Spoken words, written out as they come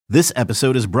This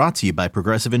episode is brought to you by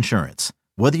Progressive Insurance.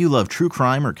 Whether you love true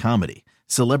crime or comedy,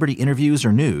 celebrity interviews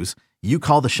or news, you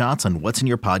call the shots on what's in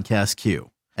your podcast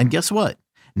queue. And guess what?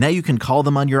 Now you can call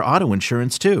them on your auto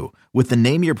insurance too with the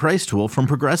Name Your Price tool from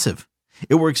Progressive.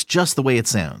 It works just the way it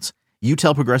sounds. You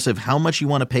tell Progressive how much you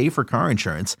want to pay for car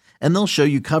insurance, and they'll show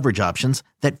you coverage options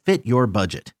that fit your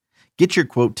budget. Get your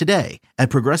quote today at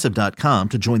Progressive.com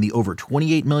to join the over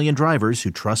 28 million drivers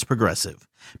who trust Progressive.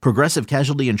 Progressive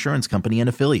Casualty Insurance Company and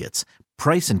Affiliates.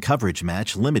 Price and coverage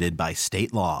match limited by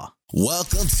state law.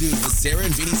 Welcome to the Sarah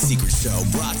and Vinny Secret Show,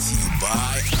 brought to you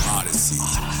by Odyssey.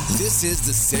 This is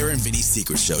the Sarah and Vinny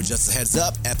Secret Show. Just a heads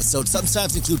up, episodes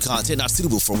sometimes include content not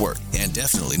suitable for work and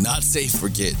definitely not safe for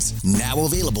kids. Now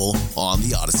available on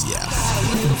the Odyssey app.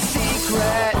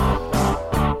 Secret,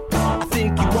 I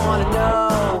think you want to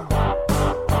know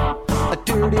a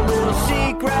dirty little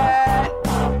secret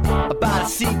about a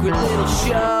secret little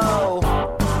show.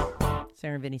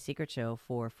 Sarah and Vinny Secret Show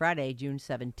for Friday, June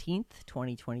 17th,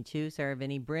 2022. Sarah,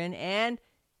 Vinny, Bryn, and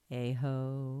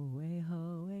Aho,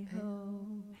 Aho,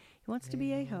 Aho. He wants to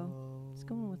be Aho. He's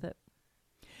going with it.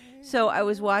 So I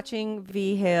was watching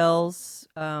V. Hale's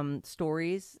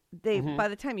stories. By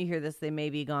the time you hear this, they may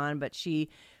be gone, but she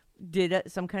did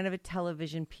some kind of a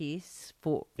television piece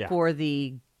for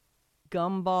the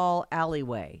Gumball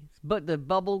Alleyway, but the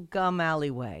bubble gum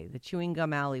alleyway, the chewing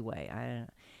gum alleyway. I don't know.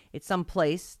 It's some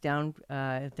place down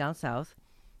south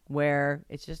where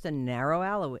it's just a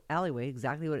narrow alleyway,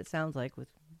 exactly what it sounds like, with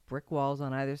brick walls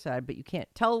on either side. But you can't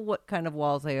tell what kind of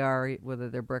walls they are, whether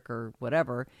they're brick or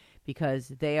whatever, because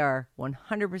they are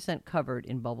 100% covered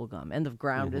in bubble gum, and the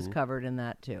ground is covered in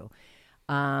that too.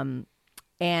 And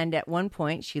at one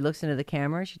point, she looks into the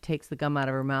camera, she takes the gum out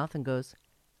of her mouth and goes,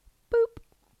 boop.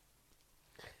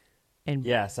 And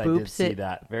yes, I did see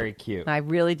that. Very cute. I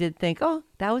really did think, oh,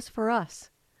 that was for us.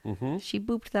 She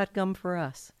booped that gum for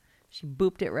us. She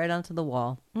booped it right onto the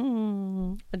wall.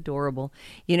 Adorable.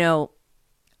 You know,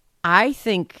 I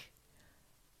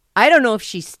don't know if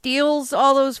she steals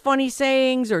all those funny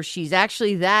sayings or she's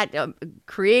actually that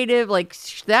creative. Like,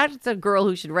 that's a girl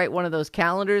who should write one of those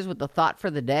calendars with the thought for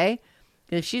the day.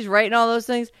 If she's writing all those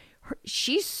things,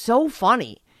 she's so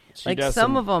funny.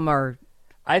 Some of them are...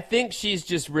 I think she's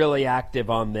just really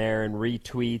active on there and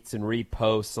retweets and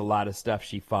reposts a lot of stuff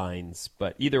she finds.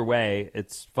 But either way,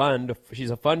 it's fun.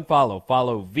 She's a fun follow.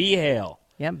 Follow V. Hale.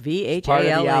 Yep, VHALE. Part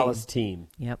of the Alice team.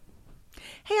 Yep.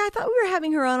 Hey, I thought we were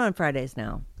having her on Fridays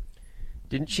now.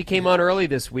 Didn't she came on early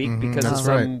this week because of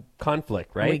some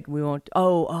conflict, right? We won't.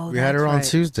 Oh, we had her on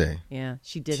Tuesday. Yeah,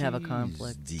 she did have a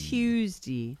conflict.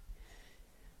 Tuesday.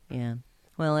 Yeah.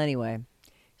 Well, anyway,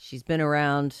 she's been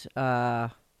around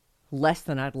less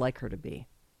than I'd like her to be.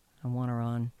 I want her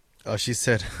on. Oh, she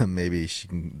said maybe she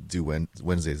can do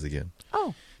Wednesdays again.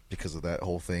 Oh. Because of that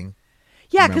whole thing.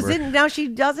 Yeah, because now she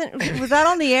doesn't. Was that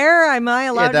on the air? Am I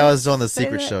allowed? Yeah, that was on the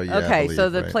Secret Show. Yeah. Okay, so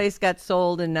the place got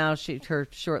sold, and now her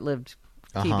short-lived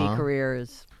TV career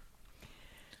is.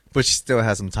 But she still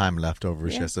has some time left over.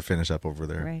 Yeah. She has to finish up over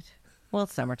there. Right. Well,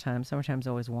 it's summertime. Summertime's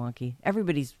always wonky.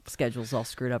 Everybody's schedule's all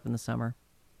screwed up in the summer,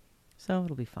 so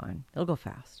it'll be fine. It'll go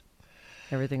fast.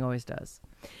 Everything always does.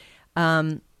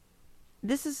 There's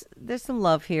some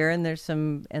love here, and there's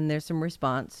some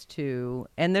response to,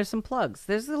 and there's some plugs.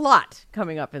 There's a lot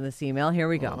coming up in this email. Here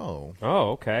we go.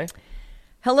 Oh, okay.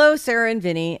 Hello, Sarah and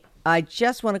Vinny. I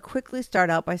just want to quickly start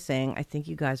out by saying I think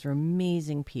you guys are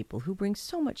amazing people who bring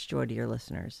so much joy to your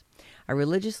listeners. I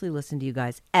religiously listen to you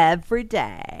guys every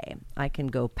day. I can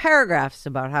go paragraphs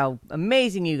about how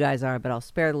amazing you guys are, but I'll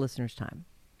spare the listeners time.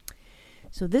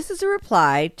 So this is a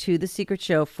reply to the Secret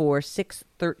Show for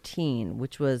 6/13,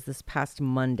 which was this past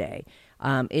Monday.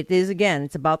 It is, again,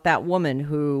 it's about that woman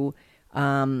who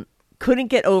couldn't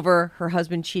get over her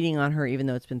husband cheating on her, even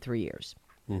though it's been 3 years.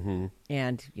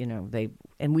 And,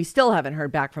 and we still haven't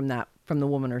heard back from the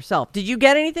woman herself. Did you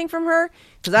get anything from her?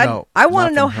 Because I want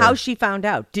to know how she found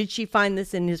out. Did she find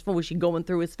this in his phone? Was she going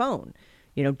through his phone?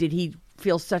 Did he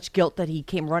feel such guilt that he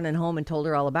came running home and told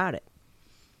her all about it?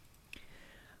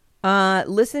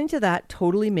 Listening to that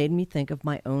totally made me think of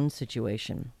my own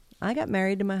situation. I got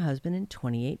married to my husband in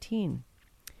 2018.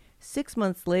 6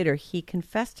 months later, he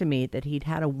confessed to me that he'd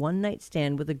had a one-night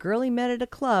stand with a girl he met at a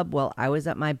club while I was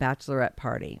at my bachelorette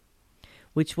party,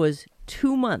 which was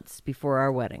 2 months before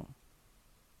our wedding.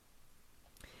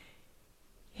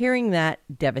 Hearing that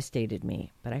devastated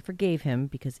me, but I forgave him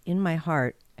because in my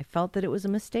heart, I felt that it was a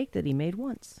mistake that he made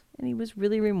once, and he was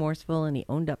really remorseful, and he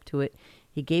owned up to it.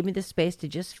 He gave me the space to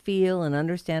just feel and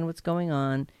understand what's going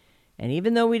on, and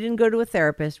even though we didn't go to a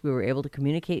therapist, we were able to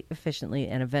communicate efficiently,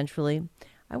 and eventually,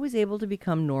 I was able to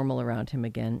become normal around him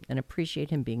again and appreciate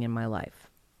him being in my life.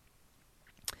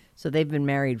 So they've been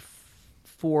married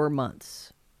 4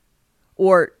 months.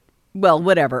 Or, well,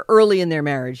 whatever. Early in their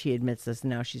marriage, he admits this. And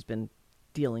now she's been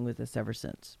dealing with this ever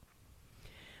since.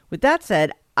 With that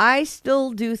said, I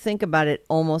still do think about it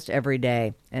almost every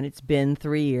day. And it's been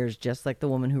 3 years, just like the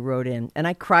woman who wrote in. And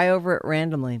I cry over it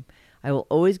randomly. I will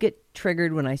always get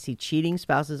triggered when I see cheating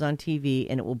spouses on TV,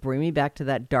 and it will bring me back to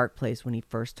that dark place when he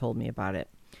first told me about it.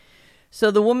 So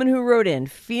the woman who wrote in,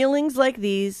 feelings like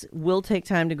these will take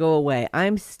time to go away.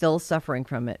 I'm still suffering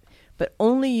from it, but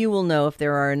only you will know if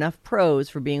there are enough pros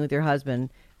for being with your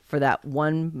husband for that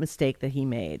one mistake that he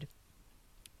made.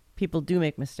 People do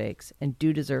make mistakes and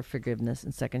do deserve forgiveness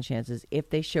and second chances if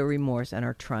they show remorse and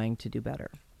are trying to do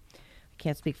better.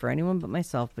 Can't speak for anyone but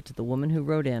myself, but to the woman who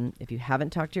wrote in, if you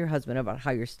haven't talked to your husband about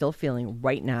how you're still feeling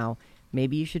right now,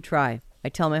 maybe you should try. I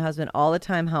tell my husband all the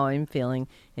time how I'm feeling,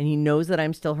 and he knows that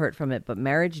I'm still hurt from it, but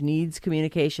marriage needs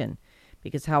communication,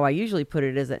 because how I usually put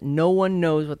it is that no one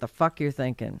knows what the fuck you're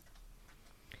thinking.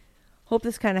 Hope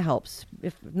this kind of helps.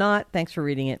 If not, thanks for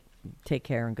reading it. Take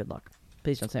care and good luck.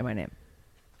 Please don't say my name.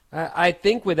 I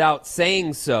think without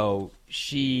saying so,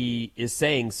 she is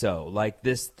saying so. Like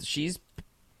this, she's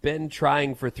been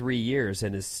trying for 3 years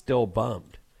and is still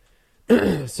bummed.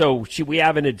 So we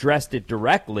haven't addressed it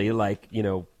directly, like, you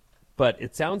know, but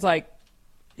it sounds like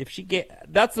if she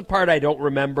that's the part I don't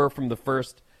remember from the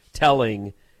first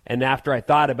telling. And after I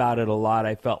thought about it a lot,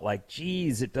 I felt like,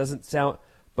 geez, it doesn't sound,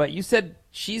 but you said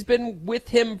she's been with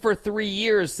him for 3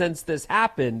 years since this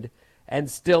happened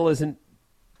and still isn't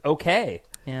okay.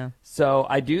 Yeah. So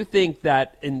I do think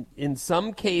that in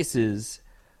some cases,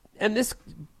 and this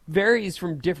varies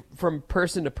from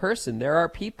person to person. There are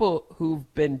people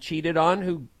who've been cheated on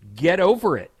who get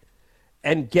over it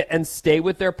and stay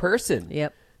with their person.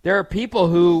 Yep. There are people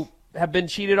who have been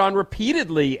cheated on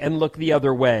repeatedly and look the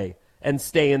other way and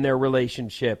stay in their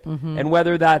relationship. Mm-hmm. And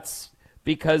whether that's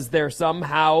because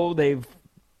they've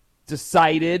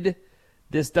decided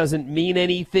this doesn't mean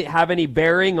anything, have any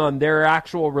bearing on their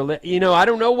actual I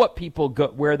don't know what people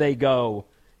where they go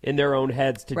in their own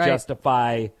heads to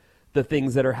justify the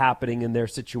things that are happening in their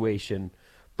situation.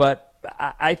 But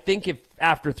I think if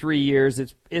after 3 years,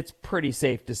 it's pretty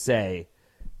safe to say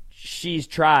she's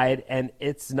tried and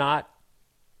it's not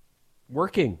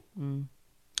working. Mm.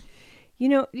 You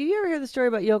know, did you ever hear the story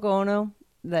about Yoko Ono?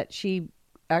 That she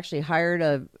actually hired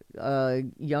a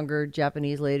younger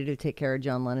Japanese lady to take care of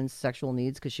John Lennon's sexual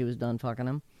needs because she was done fucking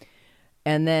him.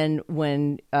 And then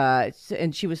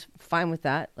and she was fine with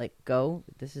that, like, go,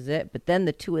 this is it. But then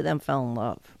the two of them fell in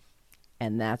love.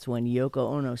 And that's when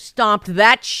Yoko Ono stomped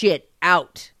that shit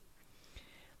out.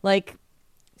 Like,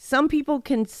 some people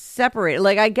can separate.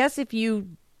 Like, I guess if you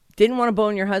didn't want to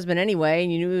bone your husband anyway,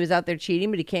 and you knew he was out there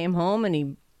cheating, but he came home and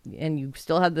you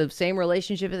still had the same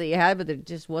relationship that you had, but it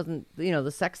just wasn't,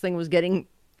 the sex thing was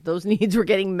those needs were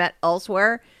getting met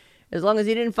elsewhere. As long as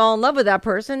you didn't fall in love with that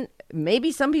person,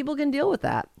 maybe some people can deal with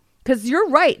that. Because you're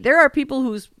right. There are people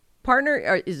whose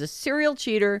partner is a serial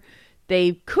cheater.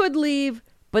 They could leave,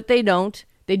 but they don't.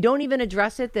 They don't even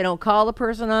address it. They don't call the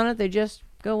person on it. They just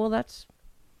go, well, that's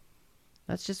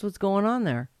just what's going on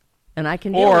there. And I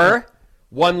can deal with it.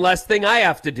 One less thing I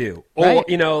have to do. Right.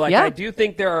 Or, I do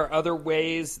think there are other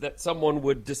ways that someone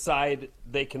would decide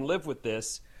they can live with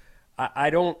this. I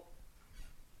don't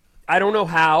know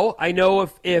how. I know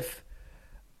if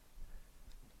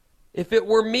it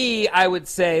were me, I would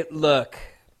say, look,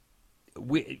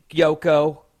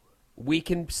 Yoko, we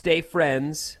can stay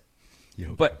friends,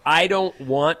 but I don't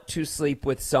want to sleep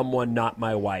with someone not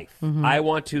my wife. Mm-hmm. I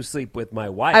want to sleep with my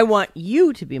wife. I want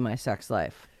you to be my sex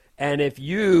life. And if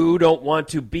you don't want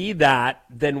to be that,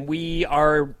 then we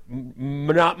are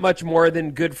not much more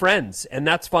than good friends. And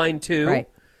that's fine, too. Right.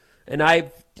 And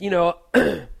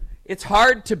it's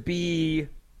hard to be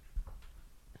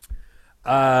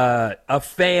a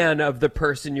fan of the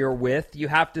person you're with. You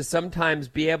have to sometimes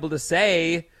be able to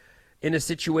say, in a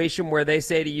situation where they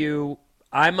say to you,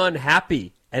 I'm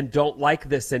unhappy and don't like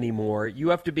this anymore, you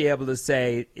have to be able to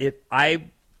say, if I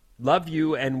love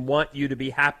you and want you to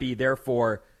be happy,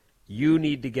 therefore you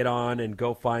need to get on and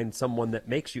go find someone that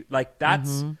makes you like,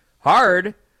 that's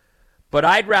hard, but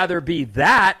I'd rather be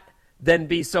that than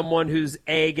be someone who's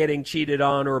A, getting cheated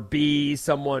on, or B,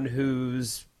 someone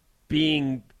who's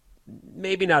being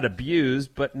maybe not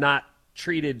abused, but not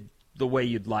treated the way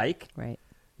you'd like. Right.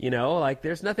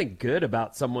 There's nothing good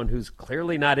about someone who's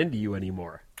clearly not into you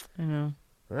anymore.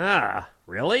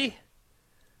 Really?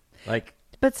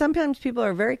 But sometimes people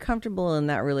are very comfortable in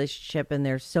that relationship and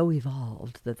they're so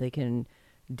evolved that they can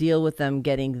deal with them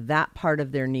getting that part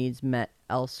of their needs met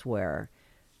elsewhere.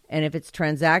 And if it's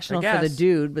transactional for the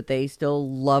dude, but they still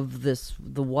love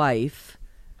the wife,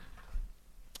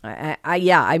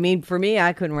 I mean, for me,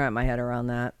 I couldn't wrap my head around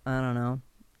that. I don't know.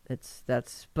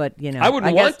 But you know, I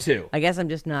wouldn't want to. I guess I'm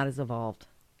just not as evolved.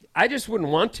 I just wouldn't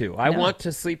want to. I want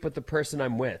to sleep with the person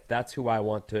I'm with. That's who I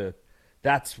want to.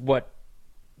 That's what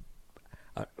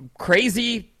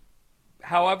crazy,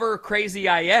 however crazy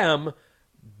I am,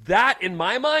 that in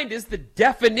my mind is the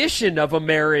definition of a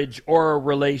marriage or a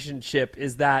relationship,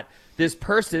 is that this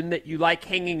person that you like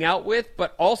hanging out with,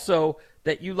 but also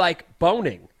that you like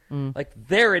boning. Like,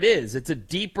 there it is. It's a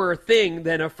deeper thing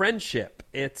than a friendship.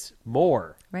 It's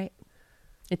more. Right.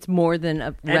 It's more than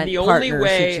a rent the partner only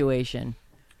way, situation.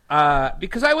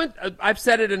 Because I've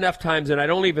said it enough times, and I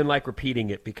don't even like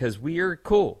repeating it because we are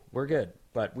cool. We're good.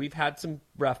 But we've had some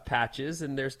rough patches,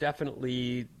 and there's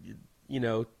definitely, you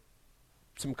know,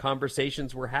 some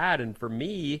conversations were had. And for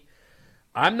me,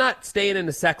 I'm not staying in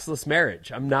a sexless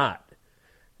marriage. I'm not.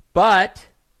 But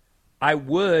I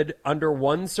would under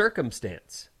one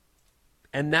circumstance.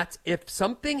 And that's if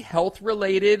something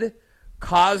health-related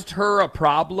caused her a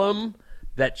problem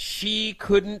that she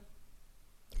couldn't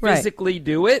physically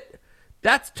do it,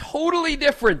 that's totally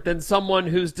different than someone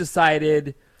who's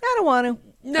decided, I don't want to.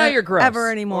 No, you're gross.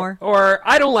 Ever anymore. Or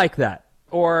I don't like that.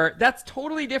 Or that's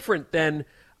totally different than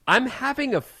I'm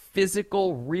having a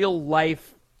physical,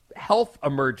 real-life health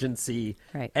emergency,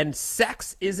 right, and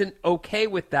sex isn't okay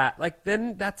with that. Like,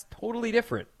 then that's totally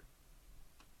different.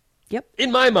 Yep.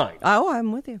 In my mind. Oh,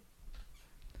 I'm with you.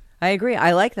 I agree.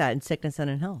 I like that in sickness and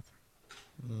in health.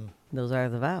 Those are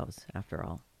the vows, after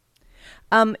all.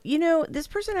 You know, this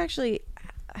person actually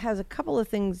has a couple of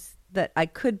things that I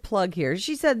could plug here.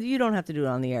 She said you don't have to do it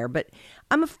on the air, but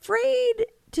I'm afraid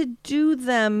to do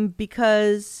them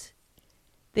because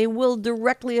they will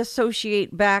directly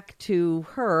associate back to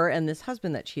her and this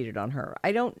husband that cheated on her.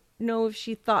 I don't know if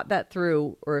she thought that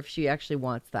through or if she actually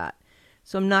wants that.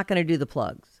 So I'm not going to do the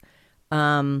plugs.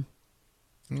 And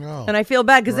I feel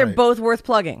bad because they're both worth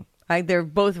plugging. They're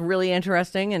both really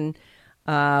interesting, and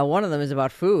one of them is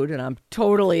about food, and I'm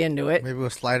totally into it. Maybe we'll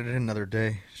slide it in another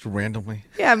day, just randomly.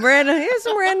 Yeah, here's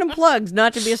some random plugs,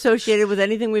 not to be associated with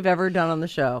anything we've ever done on the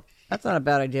show. That's not a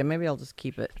bad idea. Maybe I'll just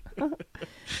keep it.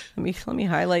 Let me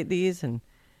highlight these and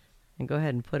go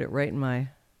ahead and put it right in my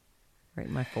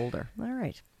folder. All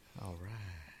right.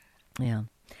 Yeah.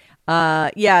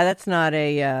 Yeah, that's not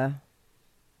a.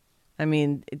 I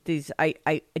mean, these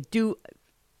I do.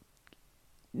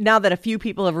 Now that a few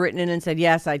people have written in and said,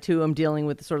 yes, I too am dealing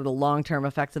with sort of the long-term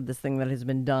effects of this thing that has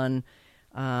been done.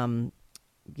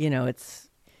 You know,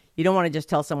 you don't want to just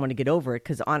tell someone to get over it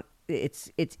because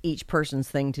it's each person's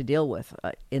thing to deal with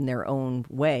in their own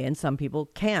way. And some people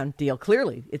can deal.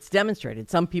 Clearly, it's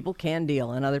demonstrated. Some people can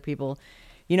deal, and other people,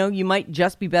 you know, you might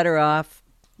just be better off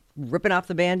ripping off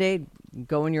the Band-Aid,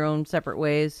 going your own separate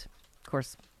ways. Of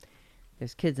course,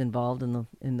 there's kids involved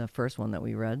in the first one that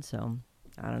we read, so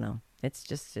I don't know. It's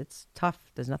tough.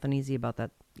 There's nothing easy about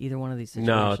that, either one of these situations.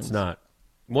 No, it's not.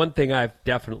 One thing I've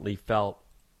definitely felt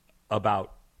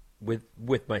about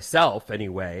with myself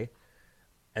anyway,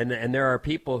 and there are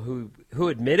people who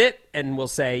admit it and will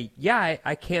say, yeah,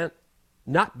 I can't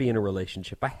not be in a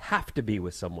relationship. I have to be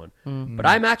with someone. Mm-hmm. But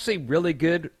I'm actually really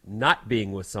good not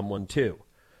being with someone too.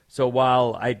 So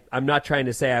while I'm not trying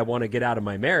to say I want to get out of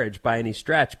my marriage by any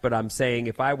stretch, but I'm saying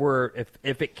if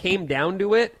it came down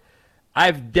to it,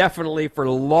 I've definitely for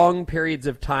long periods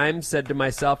of time said to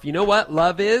myself, you know what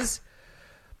love is?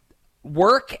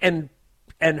 Work and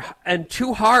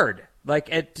too hard. Like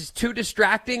it's too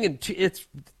distracting and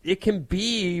it can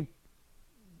be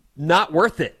not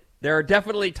worth it. There are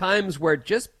definitely times where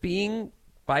just being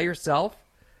by yourself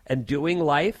and doing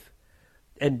life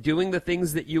and doing the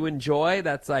things that you enjoy,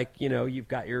 that's like, you know, you've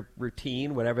got your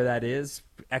routine, whatever that is,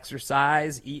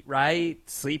 exercise, eat right,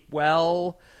 sleep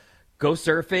well, go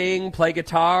surfing, play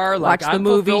guitar. Watch like the I'm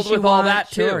movies fulfilled with you all want.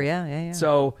 that too. Sure, yeah.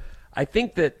 So I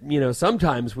think that, you know,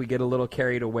 sometimes we get a little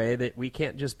carried away that we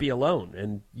can't just be alone,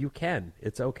 and you can.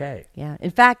 It's okay. Yeah.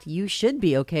 In fact, you should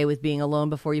be okay with being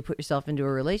alone before you put yourself into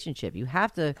a relationship. You've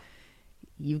got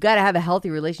to have a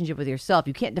healthy relationship with yourself.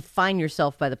 You can't define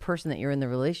yourself by the person that you're in the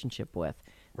relationship with.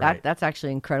 Right. That's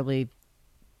actually incredibly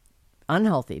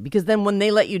unhealthy, because then when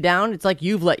they let you down, it's like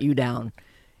you've let you down.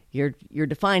 You're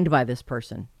defined by this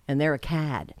person, and they're a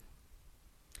cad.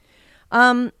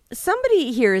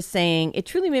 Somebody here is saying, it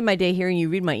truly made my day hearing you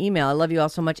read my email. I love you all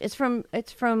so much. It's from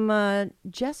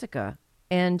Jessica,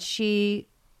 and she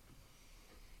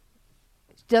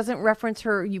doesn't reference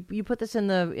her. You put this in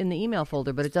the email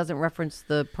folder, but it doesn't reference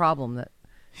the problem that.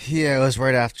 Yeah, it was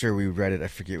right after we read it. I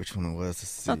forget which one it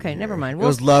was. Okay, never mind. It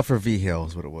was Love for V Hill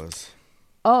is what it was.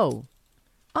 Oh,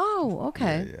 Oh,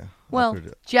 okay. Yeah. Well, I'll put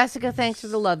it- Jessica, thanks for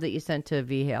the love that you sent to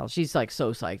V Hale. She's like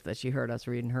so psyched that she heard us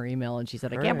reading her email, and she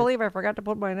said, "I can't believe I forgot to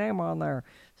put my name on there."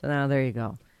 So now there you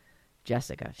go,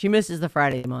 Jessica. She misses the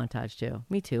Friday montage too.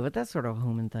 Me too, but that's sort of a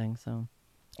human thing. So,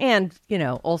 and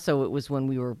also it was when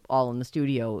we were all in the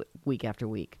studio week after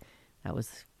week. That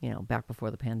was back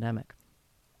before the pandemic.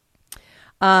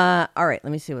 All right,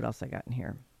 let me see what else I got in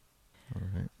here.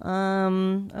 All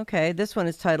right. Okay, this one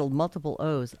is titled Multiple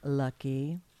O's.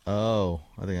 Lucky. Oh,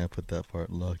 I think I put that part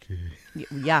lucky.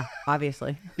 Yeah,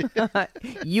 obviously.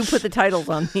 You put the titles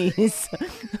on these.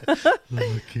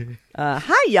 Lucky.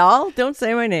 Hi, y'all. Don't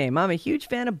say my name. I'm a huge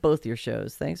fan of both your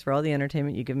shows. Thanks for all the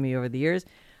entertainment you've given me over the years.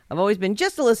 I've always been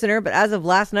just a listener, but as of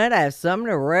last night, I have something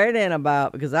to write in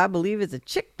about because I believe it's a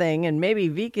chick thing, and maybe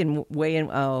V can weigh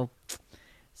in. Oh,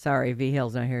 sorry, V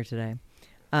Hill's not here today.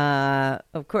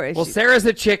 Of course. Well, Sarah's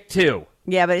a chick too.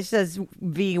 Yeah, but it says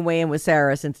V weigh in with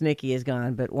Sarah since Nikki is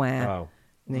gone, but Oh.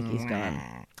 Nikki's gone.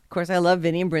 Of course, I love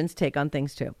Vinny and Bryn's take on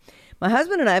things too. My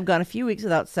husband and I have gone a few weeks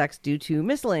without sex due to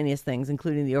miscellaneous things,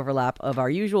 including the overlap of our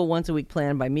usual once-a-week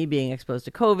plan by me being exposed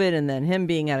to COVID and then him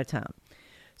being out of town.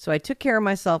 So I took care of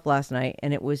myself last night,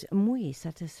 and it was muy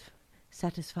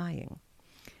satisfying.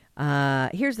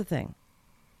 Here's the thing.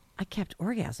 I kept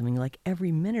orgasming like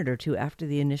every minute or two after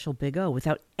the initial Big O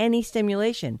without any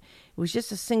stimulation. It was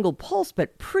just a single pulse,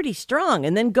 but pretty strong,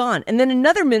 and then gone. And then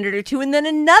another minute or two, and then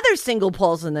another single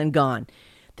pulse, and then gone.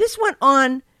 This went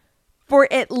on for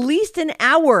at least an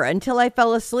hour until I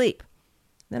fell asleep.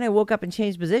 Then I woke up and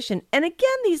changed position, and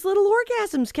again, these little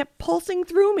orgasms kept pulsing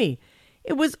through me.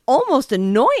 It was almost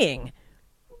annoying,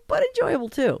 but enjoyable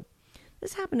too.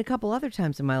 This happened a couple other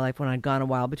times in my life when I'd gone a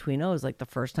while between O's, like the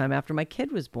first time after my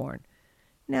kid was born.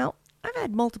 Now, I've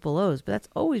had multiple O's, but that's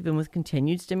always been with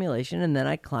continued stimulation, and then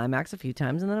I climax a few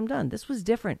times, and then I'm done. This was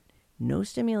different. No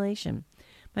stimulation.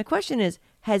 My question is,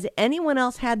 has anyone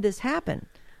else had this happen?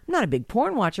 I'm not a big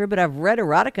porn watcher, but I've read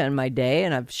erotica in my day,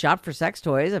 and I've shopped for sex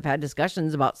toys. I've had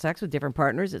discussions about sex with different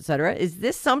partners, etc. Is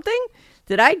this something?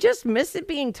 Did I just miss it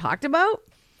being talked about?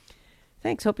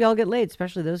 Thanks. Hope you all get laid,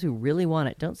 especially those who really want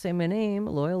it. Don't say my name,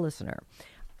 loyal listener.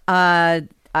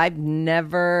 I've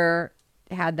never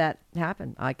had that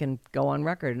happen. I can go on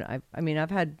record.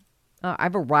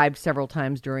 I've arrived several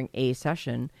times during a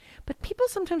session, but people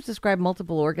sometimes describe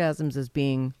multiple orgasms as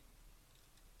being,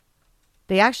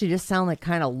 they actually just sound like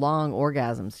kind of long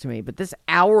orgasms to me. But this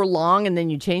hour long and then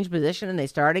you change position and they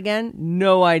start again?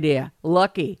 No idea.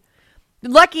 Lucky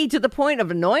to the point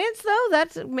of annoyance, though.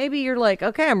 That's maybe you're like,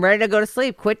 okay, I'm ready to go to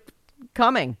sleep. Quit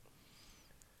coming.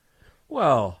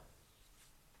 Well,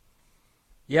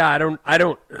 yeah, I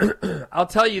don't, I'll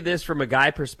tell you this from a guy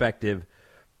perspective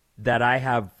that I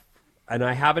have, and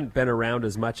I haven't been around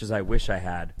as much as I wish I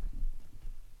had.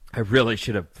 I really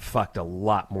should have fucked a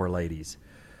lot more ladies.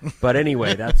 But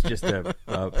anyway, that's just a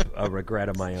regret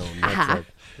of my own.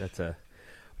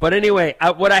 But anyway,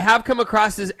 what I have come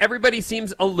across is everybody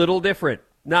seems a little different.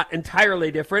 Not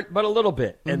entirely different, but a little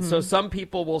bit. And so some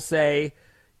people will say,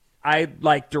 I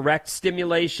like direct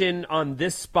stimulation on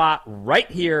this spot right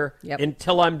here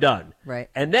until I'm done. Right.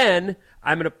 And then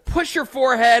I'm going to push your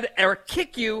forehead or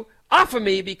kick you off of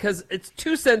me because it's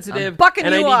too sensitive and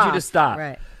I need you to stop.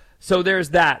 Right. So there's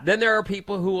that. Then there are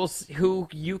people who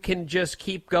you can just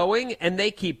keep going and they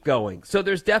keep going. So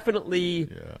there's definitely...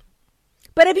 Yeah.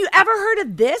 But have you ever heard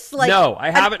of this? Like, no,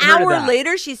 I haven't heard of that. An hour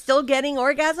later, she's still getting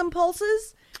orgasm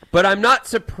pulses? But I'm not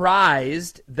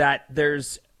surprised that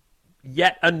there's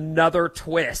yet another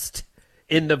twist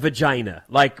in the vagina.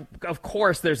 Like, of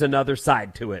course there's another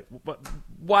side to it.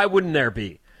 Why wouldn't there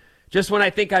be? Just when I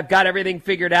think I've got everything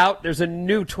figured out, there's a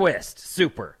new twist.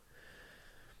 Super.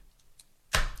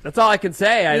 That's all I can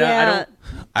say.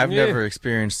 I've never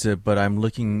experienced it, but I'm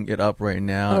looking it up right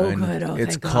now. Oh, and good. Oh,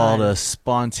 it's thank called God. a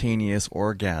spontaneous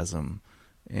orgasm.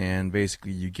 And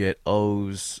basically you get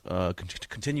O's,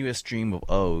 continuous stream of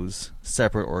O's,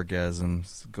 separate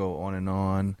orgasms, go on and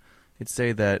on. It'd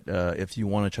say that if you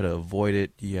want to try to avoid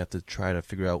it, you have to try to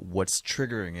figure out what's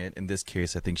triggering it. In this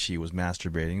case, I think she was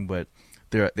masturbating, but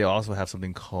they also have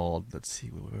something called, let's see,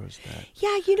 where was that?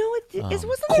 Yeah, you know what?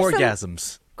 Wasn't there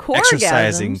Corgasms. Corgasms?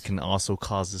 Exercising can also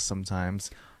cause this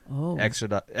sometimes. Oh.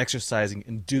 Exercising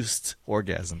induced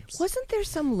orgasms. Wasn't there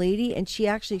some lady, and she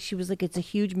was like, it's a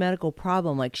huge medical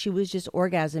problem. Like, she was just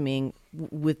orgasming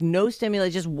with no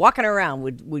stimulation, just walking around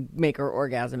would make her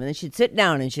orgasm. And then she'd sit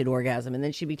down and she'd orgasm. And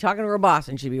then she'd be talking to her boss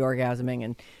and she'd be orgasming.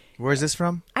 And Where's this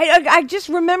from? I just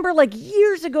remember, like,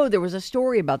 years ago, there was a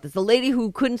story about this. The lady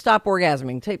who couldn't stop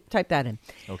orgasming. Type that in.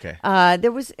 Okay.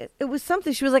 It was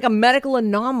something. She was like a medical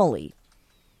anomaly.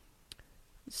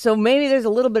 So maybe there's a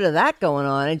little bit of that going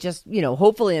on. And just,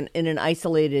 hopefully in an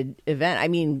isolated event. I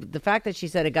mean, the fact that she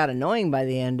said it got annoying by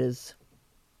the end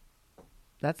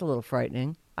that's a little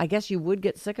frightening. I guess you would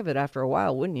get sick of it after a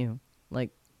while, wouldn't you?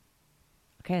 Like,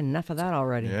 okay, enough of that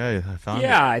already. Yeah, I found it.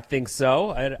 Yeah, I think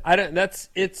so. I don't.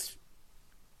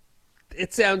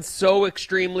 It sounds so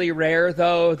extremely rare,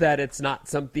 though, that it's not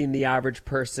something the average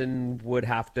person would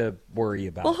have to worry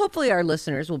about. Well, hopefully our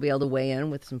listeners will be able to weigh in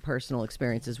with some personal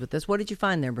experiences with this. What did you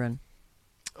find there, Bryn?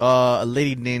 A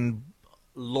lady named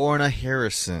Lorna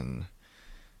Harrison.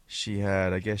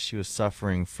 I guess she was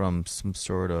suffering from some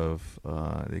sort of,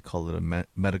 they call it a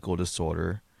medical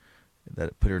disorder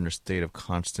that put her in a state of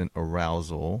constant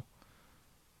arousal.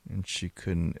 And she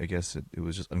couldn't, I guess it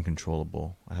was just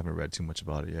uncontrollable. I haven't read too much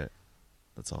about it yet.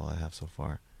 That's all I have so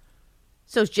far.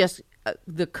 So it's just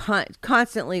the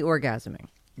constantly orgasming.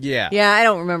 Yeah. Yeah, I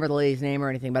don't remember the lady's name or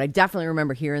anything, but I definitely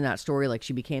remember hearing that story. Like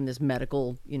she became this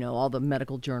medical, all the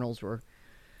medical journals were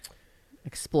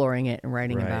exploring it and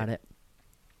writing about it.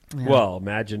 Yeah. Well,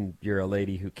 imagine you're a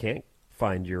lady who can't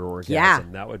find your orgasm. Yeah.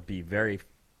 That would be very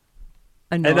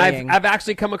Annoying. And I've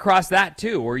actually come across that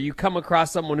too, where you come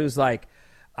across someone who's like,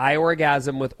 I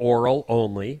orgasm with oral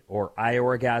only, or I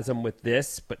orgasm with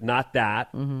this, but not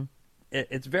that. Mm-hmm.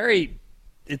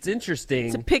 It's interesting.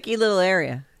 It's a picky little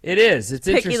area. It is. It's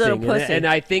picky little interesting. pussy. And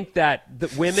I think that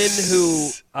the women who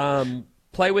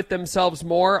play with themselves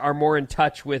more are more in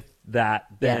touch with that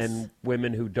than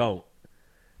women who don't.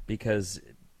 Because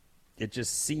it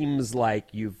just seems like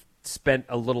you've spent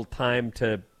a little time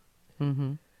to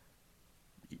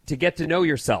get to know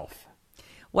yourself.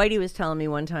 Whitey was telling me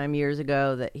one time years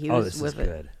ago that he was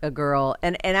with a girl.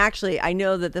 And actually, I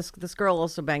know that this girl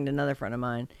also banged another friend of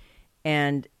mine.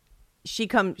 And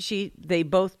they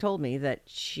both told me that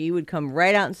she would come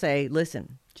right out and say,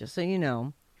 listen, just so you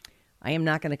know, I am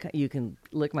not going to, you can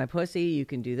lick my pussy, you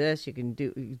can do this, you can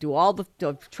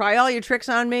try all your tricks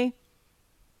on me.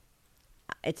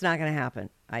 It's not going to happen.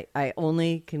 I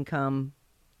only can come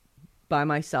by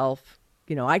myself.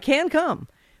 I can come,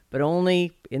 but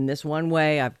only in this one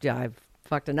way. I've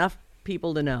fucked enough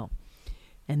people to know.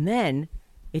 And then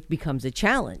it becomes a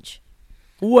challenge.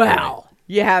 Well,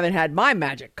 you haven't had my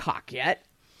magic cock yet.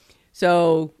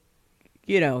 So,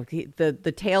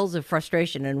 the tales of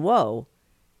frustration and woe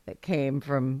that came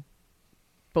from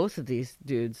both of these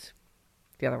dudes.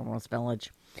 The other one was spillage.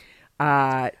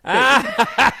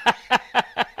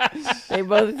 They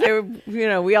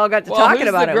were, we all got to talking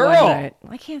about it one night.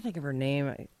 I can't think of her name.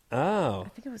 I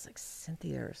think it was like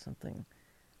Cynthia or something.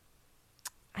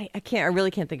 I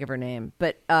really can't think of her name.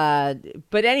 But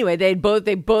anyway, they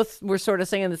both were sort of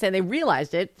saying the same. They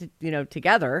realized it,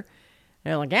 together.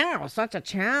 They're like, yeah, it was such a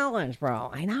challenge, bro.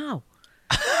 I know.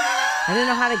 I didn't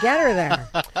know how to get her there.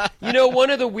 One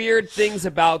of the weird things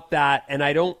about that, and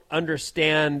I don't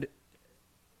understand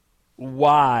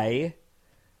why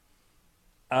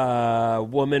a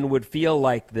woman would feel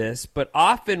like this, but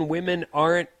often women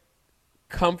aren't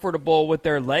comfortable with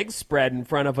their legs spread in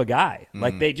front of a guy.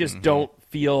 Like they just don't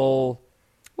feel.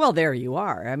 Well, there you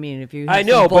are. I mean, if you I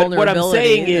know, but what I'm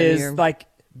saying is like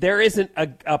there isn't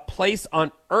a place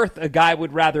on earth a guy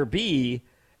would rather be,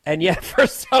 and yet for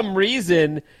some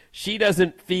reason she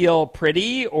doesn't feel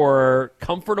pretty or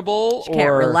comfortable she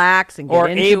can't relax and get or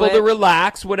into able it. to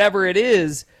relax, whatever it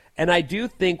is. And I do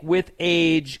think with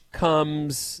age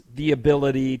comes the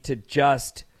ability to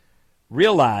just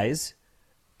realize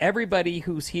everybody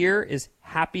who's here is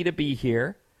happy to be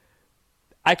here.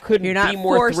 I couldn't You're not be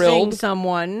more forcing thrilled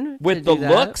someone with to the do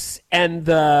that. looks and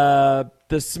the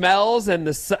smells and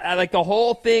the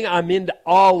whole thing. I'm into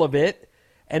all of it,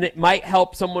 and it might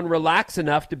help someone relax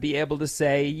enough to be able to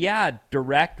say, yeah,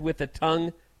 direct with the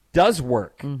tongue does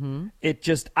work. Mm-hmm.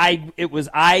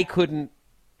 I couldn't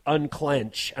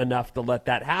unclench enough to let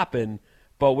that happen,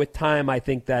 but with time I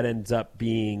think that ends up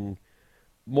being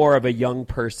more of a young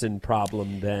person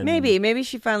problem than maybe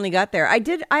she finally got there. I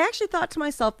actually thought to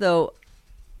myself though,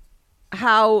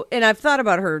 how, and I've thought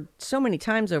about her so many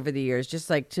times over the years, just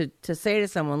like to say to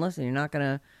someone, listen, I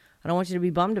don't want you to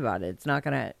be bummed about it.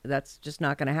 That's just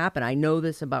not gonna happen. I know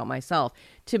this about myself.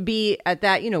 To be at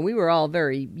that, we were all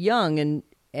very young,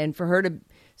 and for her to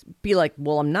be like,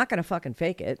 well, I'm not gonna fucking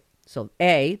fake it. So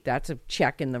A, that's a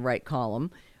check in the right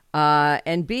column.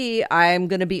 And B, I'm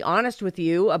going to be honest with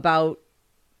you about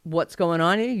what's going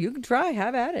on. You can try,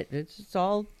 have at it. It's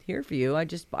all here for you. I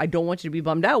don't want you to be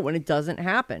bummed out when it doesn't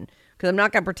happen, because I'm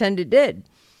not going to pretend it did.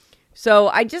 So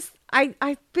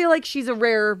I feel like she's a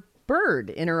rare bird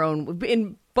in her own,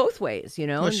 in both ways, you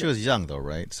know. Well, And she was young though,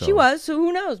 right? So she was, so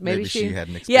who knows? Maybe she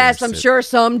hadn't experienced Yes, I'm it. sure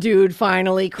some dude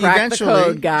finally cracked the Eventually,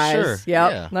 code, guys. sure,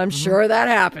 Yep, yeah. I'm sure that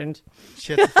happened.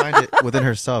 She had to find it within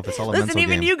herself. It's all a Listen, mental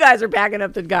even game. you guys are backing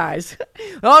up the guys.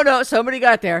 Oh no, somebody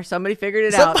got there. Somebody figured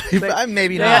it out.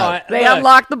 Maybe They, not. they Look.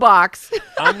 unlocked the box.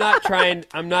 I'm not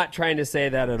trying to say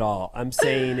that at all. I'm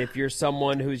saying if you're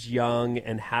someone who's young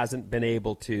and hasn't been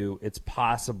able to, it's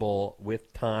possible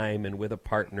with time and with a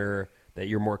partner that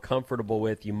you're more comfortable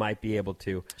with, you might be able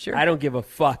to. Sure. I don't give a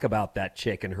fuck about that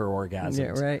chick and her orgasms.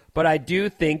 Yeah, right. But I do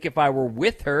think if I were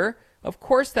with her, of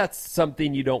course that's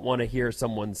something you don't want to hear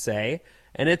someone say.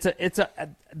 And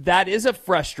that is a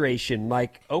frustration.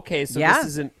 Like, okay, so Yeah. this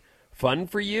isn't fun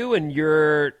for you and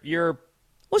you're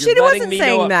Well, you're she letting wasn't me know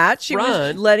saying up that. She was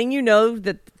front. letting you know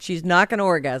that she's not going to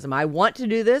orgasm. I want to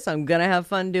do this. I'm going to have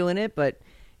fun doing it. But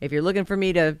if you're looking for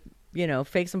me to,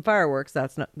 fake some fireworks,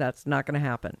 that's not going to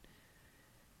happen.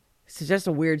 It's just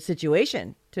a weird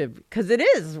situation because it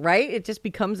is, right? It just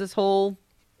becomes this whole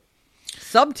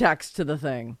subtext to the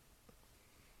thing.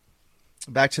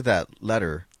 Back to that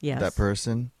letter. Yes. That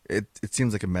person. It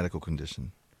seems like a medical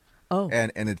condition. Oh,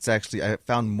 And it's actually, I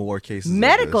found more cases.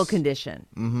 medical of this. condition.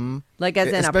 Mm-hmm. Like as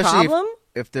in a Especially problem?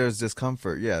 If there's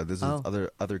discomfort, yeah. There's Oh. this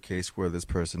other case where this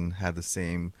person had the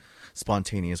same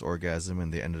spontaneous orgasm,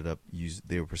 and they ended up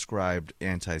they were prescribed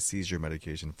anti-seizure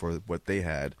medication for what they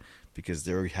had because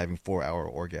they were having 4-hour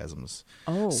orgasms.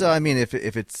 Oh. So I mean, if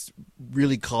it's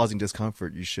really causing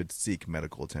discomfort, you should seek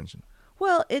medical attention.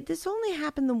 Well, this only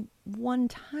happened the one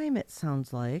time, it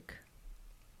sounds like.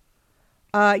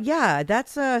 Yeah,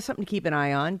 that's something to keep an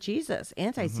eye on. Jesus,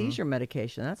 anti-seizure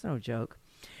medication. That's no joke.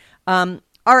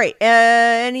 All right.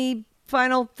 Any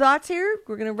final thoughts here?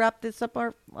 We're going to wrap this up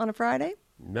on a Friday.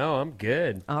 No, I'm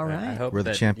good. All I right. hope We're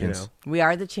the that, champions. We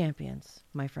are the champions,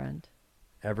 my friend.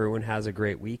 Everyone has a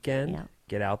great weekend. Yeah.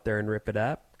 Get out there and rip it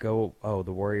up. Go. Oh,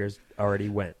 the Warriors already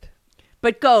went.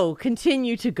 But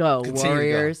continue to go, Continue to go.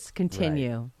 Warriors.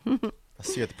 Continue. I'll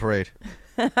see you at the parade.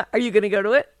 Are you going to go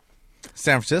to it?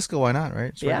 San Francisco, why not? Right?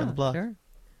 It's right on the block. Sure.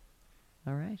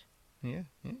 All right. Yeah.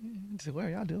 Where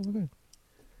y'all doing? We're good.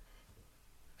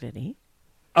 Vinny.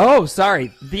 Oh,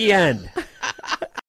 sorry. The end.